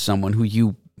with someone who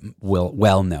you will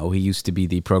well know. He used to be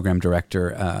the program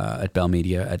director at Bell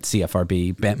Media at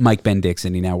CFRB, Mike Ben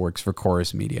Dixon. He now works for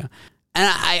Chorus Media. And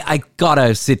I got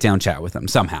a sit-down chat with him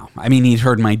somehow. I mean, he'd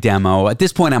heard my demo. At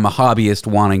this point, I'm a hobbyist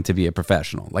wanting to be a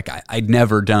professional. Like, I'd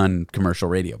never done commercial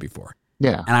radio before.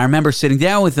 Yeah. And I remember sitting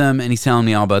down with him, and he's telling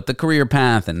me all about the career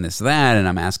path and this, that, and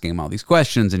I'm asking him all these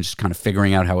questions and just kind of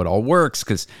figuring out how it all works,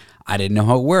 because I didn't know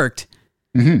how it worked.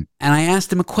 Mm-hmm. And I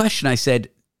asked him a question. I said,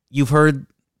 you've heard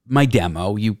my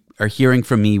demo. You are hearing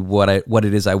from me what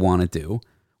it is I want to do,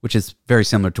 which is very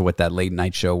similar to what that late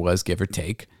night show was, give or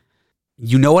take.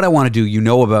 You know what I want to do. You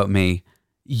know about me.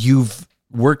 You've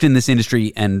worked in this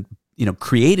industry and,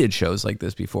 created shows like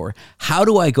this before. How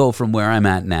do I go from where I'm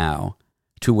at now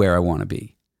to where I want to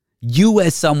be? You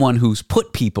as someone who's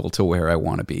put people to where I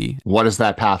want to be. What does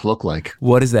that path look like?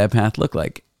 What does that path look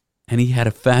like? And he had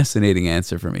a fascinating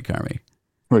answer for me, Carmi.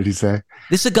 What did he say?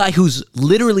 This is a guy who's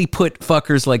literally put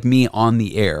fuckers like me on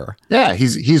the air. Yeah,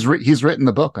 he's written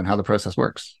the book on how the process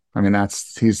works. I mean,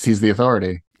 he's the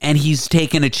authority. And he's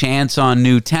taken a chance on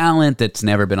new talent that's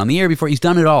never been on the air before. He's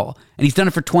done it all. And he's done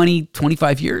it for 20,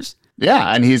 25 years.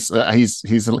 Yeah, and he's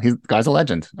guy's a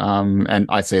legend. And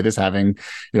I say this having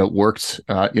worked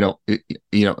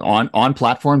on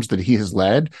platforms that he has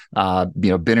led,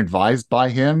 been advised by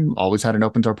him, always had an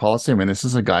open door policy. I mean, this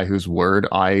is a guy whose word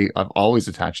I've always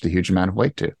attached a huge amount of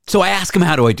weight to. So I ask him,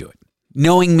 how do I do it?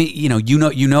 Knowing me, you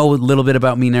know a little bit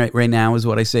about me right now is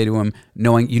what I say to him.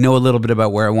 Knowing a little bit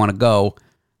about where I want to go.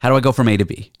 How do I go from A to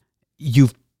B?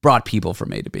 You've brought people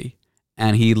from A to B.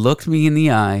 And he looked me in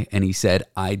the eye and he said,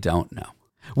 I don't know.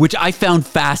 Which I found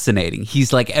fascinating.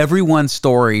 He's like, everyone's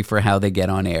story for how they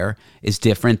get on air is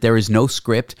different. There is no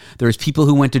script. There's people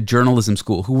who went to journalism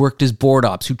school, who worked as board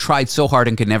ops, who tried so hard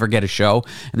and could never get a show.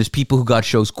 And there's people who got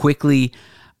shows quickly.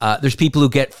 There's people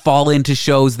who fall into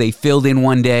shows they filled in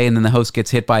one day and then the host gets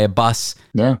hit by a bus.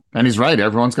 Yeah, and he's right.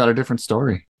 Everyone's got a different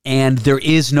story. And there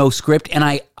is no script. And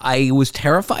I was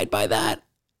terrified by that,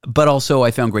 but also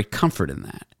I found great comfort in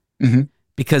that. Mm-hmm.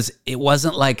 Because it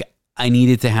wasn't like I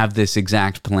needed to have this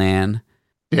exact plan.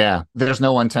 Yeah, there's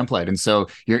no one template. And so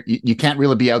you can't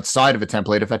really be outside of a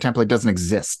template if that template doesn't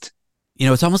exist.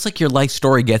 It's almost like your life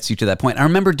story gets you to that point. I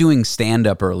remember doing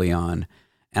stand-up early on.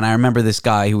 And I remember this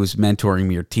guy who was mentoring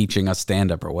me or teaching us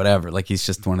stand-up or whatever. Like, he's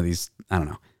just one of these, I don't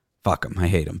know. Fuck him. I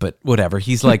hate him. But whatever.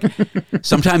 He's like,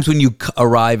 sometimes when you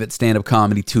arrive at stand-up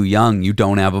comedy too young, you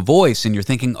don't have a voice. And you're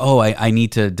thinking, I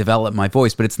need to develop my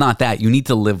voice. But it's not that. You need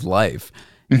to live life.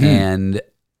 Mm-hmm. And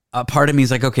a part of me is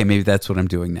like, okay, maybe that's what I'm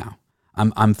doing now.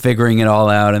 I'm figuring it all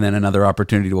out, and then another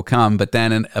opportunity will come. But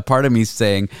then a part of me is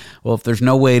saying, well, if there's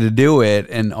no way to do it,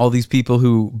 and all these people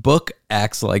who book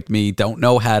acts like me don't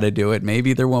know how to do it,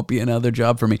 maybe there won't be another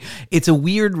job for me. It's a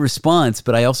weird response,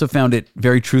 but I also found it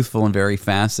very truthful and very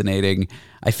fascinating.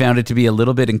 I found it to be a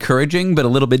little bit encouraging, but a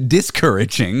little bit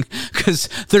discouraging, because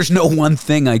there's no one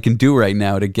thing I can do right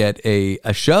now to get a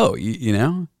show, you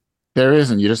know? There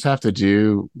isn't. You just have to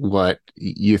do what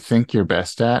you think you're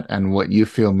best at and what you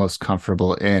feel most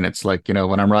comfortable in. It's like,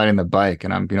 when I'm riding the bike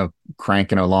and I'm,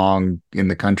 cranking along in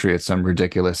the country at some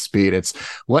ridiculous speed, it's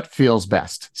what feels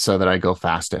best so that I go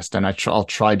fastest. And I'll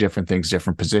try different things,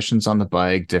 different positions on the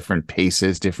bike, different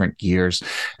paces, different gears.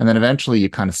 And then eventually you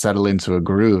kind of settle into a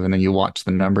groove, and then you watch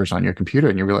the numbers on your computer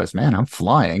and you realize, man, I'm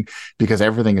flying, because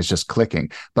everything is just clicking.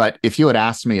 But if you had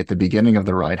asked me at the beginning of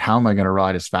the ride, how am I going to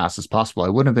ride as fast as possible? I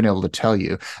wouldn't have been able able to tell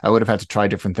you. I would have had to try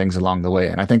different things along the way.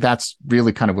 And I think that's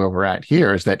really kind of where we're at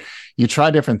here, is that you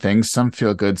try different things. Some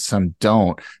feel good, some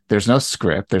don't. There's no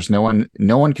script. There's no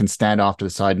one can stand off to the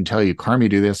side and tell you, Carmi,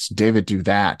 do this, David, do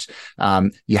that.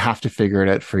 You have to figure it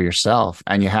out for yourself,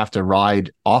 and you have to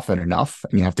ride often enough,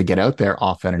 and you have to get out there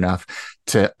often enough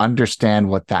to understand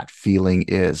what that feeling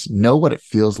is. Know what it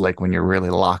feels like when you're really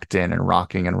locked in and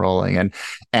rocking and rolling,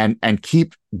 and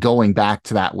keep going back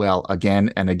to that well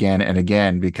again and again and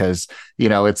again, because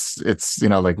it's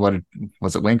like, what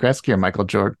was it, Wayne Gretzky or Michael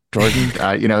Jordan?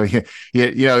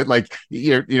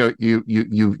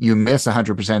 You miss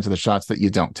 100% of the shots that you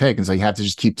don't take, and so you have to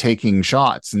just keep taking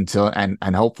shots until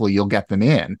and hopefully you'll get them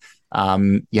in.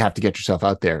 You have to get yourself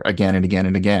out there again and again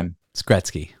and again. It's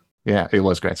Gretzky. Yeah, it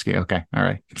was Gretzky. Okay, all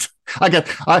right. I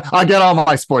get all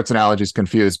my sports analogies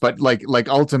confused, but like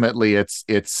ultimately, it's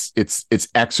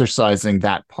exercising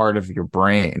that part of your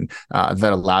brain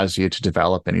that allows you to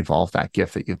develop and evolve that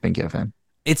gift that you've been given.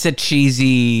 It's a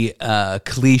cheesy,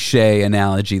 cliche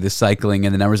analogy, the cycling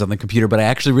and the numbers on the computer, but I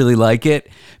actually really like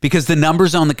it, because the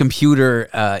numbers on the computer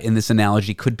in this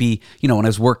analogy could be, when I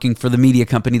was working for the media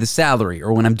company, the salary,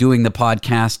 or when I'm doing the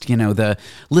podcast, the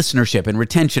listenership and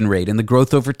retention rate and the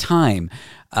growth over time.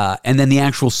 And then the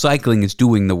actual cycling is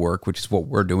doing the work, which is what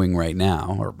we're doing right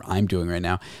now, or I'm doing right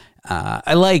now.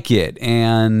 I like it.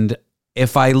 And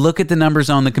if I look at the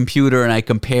numbers on the computer and I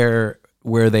compare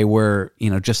where they were,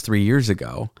 just 3 years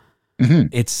ago,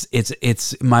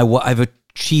 I've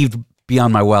achieved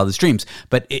beyond my wildest dreams.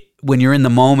 But when you're in the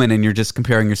moment and you're just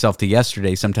comparing yourself to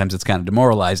yesterday, sometimes it's kind of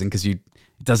demoralizing, because it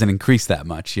doesn't increase that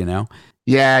much,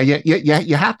 Yeah.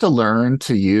 You have to learn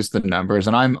to use the numbers,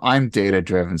 and I'm data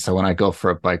driven. So when I go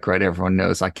for a bike ride, everyone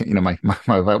knows I can.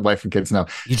 My wife and kids know.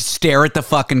 You just stare at the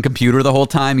fucking computer the whole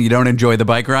time. You don't enjoy the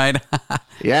bike ride.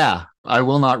 Yeah, I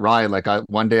will not ride. Like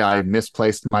one day I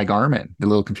misplaced my Garmin, the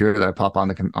little computer that I pop on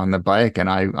the bike, and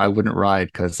I wouldn't ride,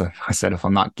 because I said, if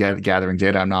I'm not gathering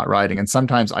data, I'm not riding. And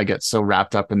sometimes I get so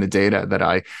wrapped up in the data that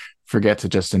I forget to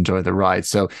just enjoy the ride.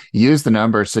 So use the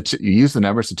numbers to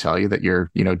tell you that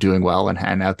you're doing well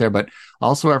and out there, but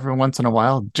also every once in a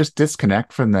while just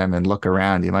disconnect from them and look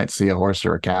around. You might see a horse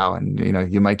or a cow, and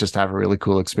you might just have a really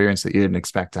cool experience that you didn't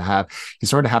expect to have. You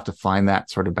sort of have to find that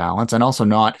sort of balance, and also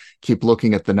not keep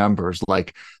looking at the numbers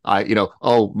like I'm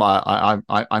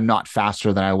not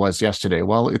faster than I was yesterday.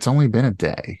 Well, it's only been a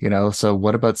day, so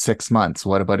what about 6 months?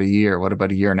 What about a year? What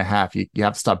about a year and a half? You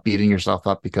have to stop beating yourself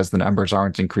up because the numbers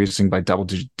aren't increasing by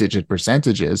double-digit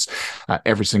percentages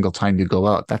every single time you go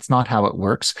out. That's not how it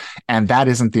works, and that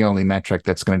isn't the only metric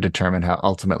that's going to determine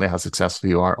ultimately how successful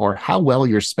you are, or how well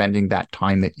you're spending that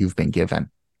time that you've been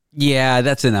given. Yeah,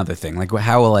 that's another thing. Like,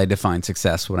 how will I define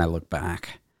success when I look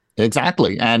back?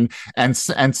 Exactly. And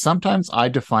sometimes I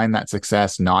define that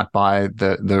success not by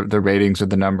the ratings or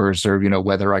the numbers, or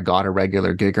whether I got a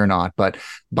regular gig or not, but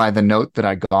by the note that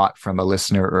I got from a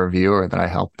listener or a viewer that I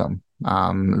helped them.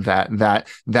 I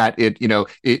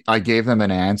gave them an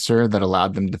answer that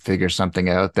allowed them to figure something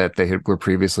out that they were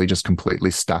previously just completely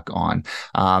stuck on,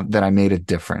 that I made a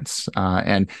difference.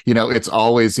 And it's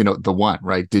always, the one,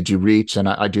 right? Did you reach? And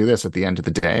I do this at the end of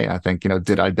the day. I think,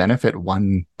 did I benefit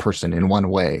one person in one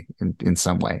way, in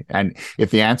some way? And if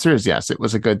the answer is yes, it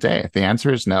was a good day. If the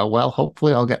answer is no, well,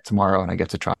 hopefully I'll get tomorrow and I get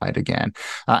to try it again.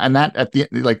 And that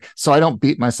so I don't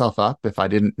beat myself up if I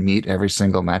didn't meet every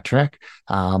single metric.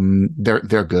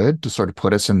 They're good to sort of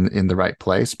put us in the right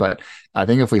place, but I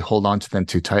think if we hold on to them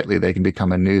too tightly, they can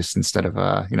become a noose instead of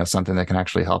something that can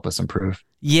actually help us improve.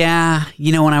 Yeah,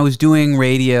 when I was doing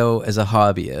radio as a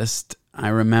hobbyist, I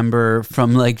remember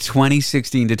from like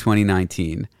 2016 to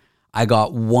 2019, I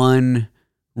got one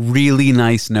really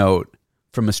nice note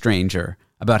from a stranger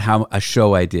about how a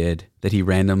show I did that he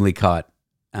randomly caught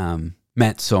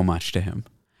meant so much to him,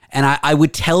 and I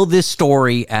would tell this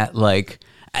story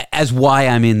as why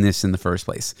I'm in this in the first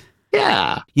place.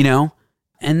 Yeah.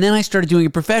 And then I started doing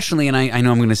it professionally, and I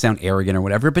know I'm going to sound arrogant or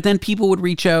whatever, but then people would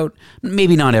reach out,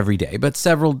 maybe not every day, but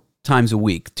several times a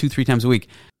week, 2-3 times a week.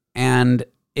 And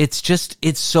it's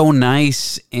so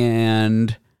nice,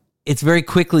 and it's very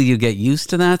quickly you get used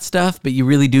to that stuff, but you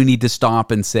really do need to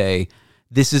stop and say,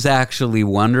 this is actually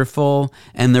wonderful.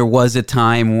 And there was a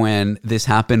time when this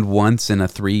happened once in a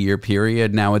 3-year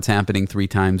period. Now it's happening 3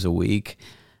 times a week.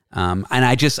 And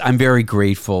I'm very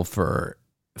grateful for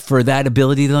that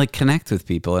ability to connect with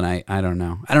people. And I don't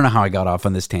know how I got off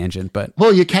on this tangent, but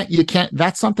well, you can't,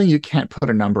 that's something you can't put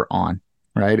a number on,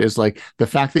 right? Is like the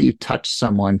fact that you touched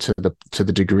someone to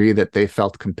the degree that they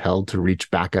felt compelled to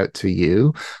reach back out to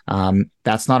you.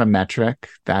 That's not a metric.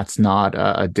 That's not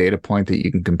a data point that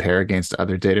you can compare against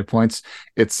other data points.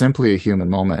 It's simply a human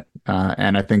moment.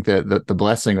 And I think that the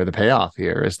blessing or the payoff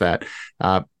here is that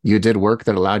you did work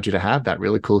that allowed you to have that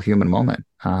really cool human moment,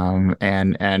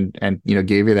 and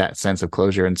gave you that sense of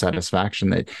closure and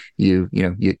satisfaction that you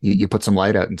put some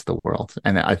light out into the world.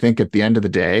 And I think at the end of the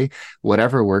day,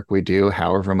 whatever work we do,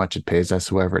 however much it pays us,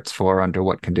 whoever it's for, under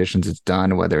what conditions it's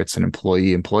done, whether it's an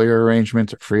employee-employer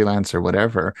arrangement or freelance or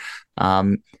whatever,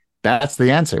 that's the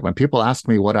answer. When people ask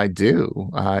me what I do,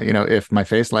 if my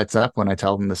face lights up when I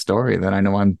tell them the story, then I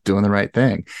know I'm doing the right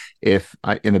thing. If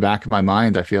in the back of my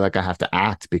mind, I feel like I have to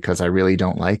act because I really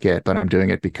don't like it, but I'm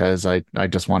doing it because I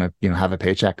just want to, have a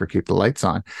paycheck or keep the lights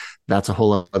on, that's a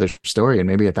whole other story. And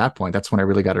maybe at that point, that's when I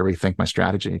really got to rethink my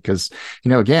strategy. Because,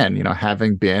 again,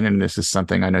 having been, and this is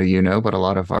something I know, but a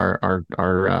lot of our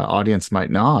audience might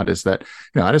not, is that,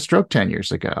 I had a stroke 10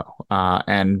 years ago,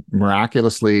 and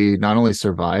miraculously not only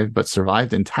survived, but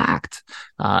survived intact.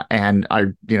 And I,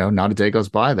 not a day goes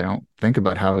by that I don't think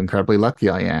about how incredibly lucky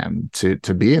I am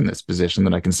to be in this position,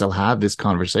 that I can still have this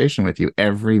conversation with you.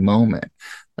 Every moment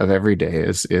of every day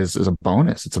is a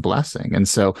bonus. It's a blessing. And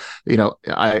so,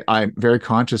 I'm very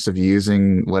conscious of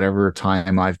using whatever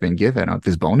time I've been given,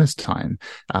 this bonus time,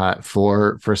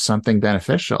 for something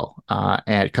beneficial.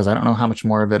 And because I don't know how much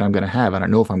more of it I'm going to have. I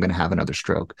don't know if I'm going to have another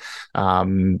stroke.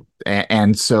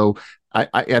 And so I,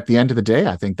 at the end of the day,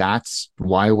 I think that's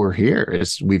why we're here,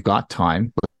 is we've got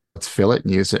time. Let's fill it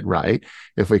and use it right.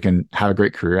 If we can have a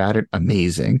great career at it,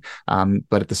 amazing.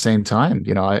 But at the same time,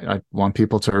 I want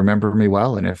people to remember me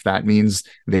well. And if that means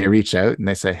they reach out and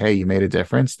they say, hey, you made a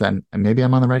difference, then maybe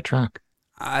I'm on the right track.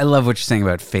 I love what you're saying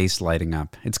about face lighting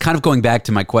up. It's kind of going back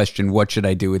to my question, what should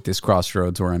I do at this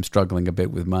crossroads where I'm struggling a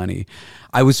bit with money?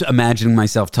 I was imagining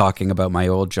myself talking about my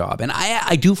old job. And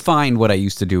I do find what I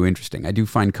used to do interesting. I do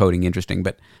find coding interesting,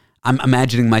 but I'm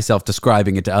imagining myself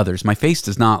describing it to others. My face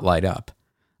does not light up.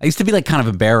 I used to be kind of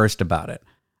embarrassed about it.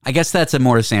 I guess that's a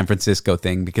more San Francisco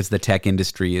thing because the tech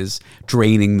industry is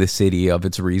draining the city of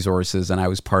its resources, and I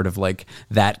was part of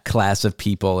that class of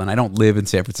people, and I don't live in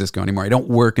San Francisco anymore. I don't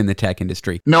work in the tech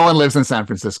industry. No one lives in San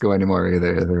Francisco anymore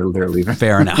either. They're leaving.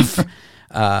 Fair enough.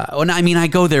 I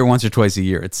go there once or twice a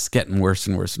year. It's getting worse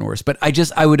and worse and worse. But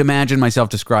I would imagine myself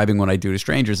describing what I do to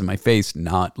strangers and my face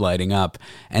not lighting up.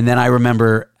 And then I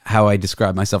remember how I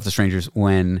describe myself to strangers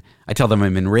when I tell them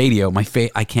I'm in radio. My face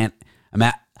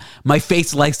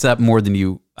lights up more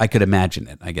than I could imagine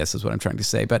it, I guess is what I'm trying to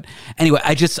say. But anyway,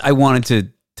 I wanted to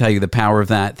tell you the power of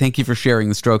that. Thank you for sharing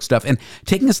the stroke stuff. And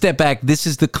taking a step back, this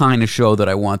is the kind of show that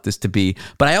I want this to be.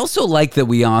 But I also like that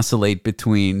we oscillate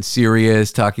between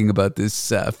serious, talking about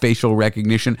this facial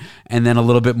recognition, and then a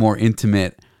little bit more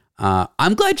intimate.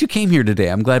 I'm glad you came here today.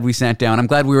 I'm glad we sat down. I'm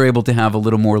glad we were able to have a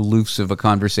little more loose of a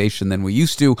conversation than we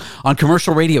used to. On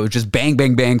commercial radio, it's just bang,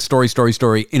 bang, bang, story,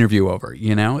 interview over.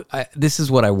 This is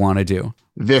what I want to do.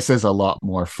 This is a lot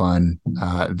more fun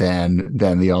than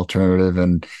the alternative.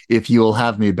 And if you will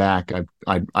have me back,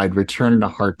 I'd return in a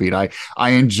heartbeat. I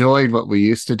enjoyed what we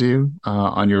used to do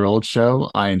on your old show.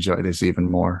 I enjoy this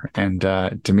even more. And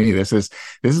to me, this is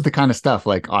the kind of stuff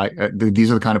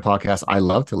these are the kind of podcasts I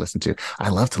love to listen to. I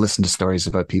love to listen to stories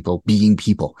about people being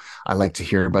people. I like to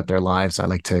hear about their lives. I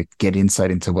like to get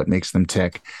insight into what makes them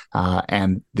tick.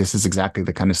 And this is exactly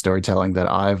the kind of storytelling that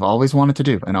I've always wanted to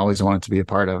do and always wanted to be a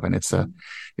part of. And it's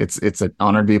an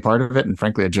honor to be a part of it, and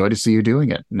frankly, a joy to see you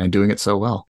doing it and doing it so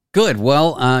well. Good.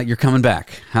 Well, you're coming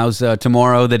back. How's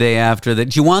tomorrow, the day after that?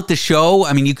 Do you want the show?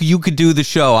 I mean, you could do the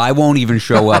show. I won't even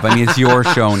show up. I mean, it's your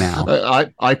show now.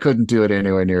 I couldn't do it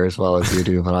anywhere near as well as you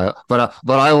do, but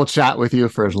I will chat with you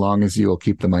for as long as you will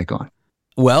keep the mic on.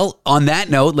 Well, on that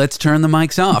note, let's turn the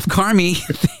mics off. Carmi,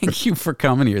 thank you for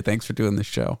coming here. Thanks for doing the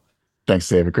show. Thanks,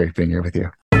 David. Great being here with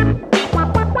you.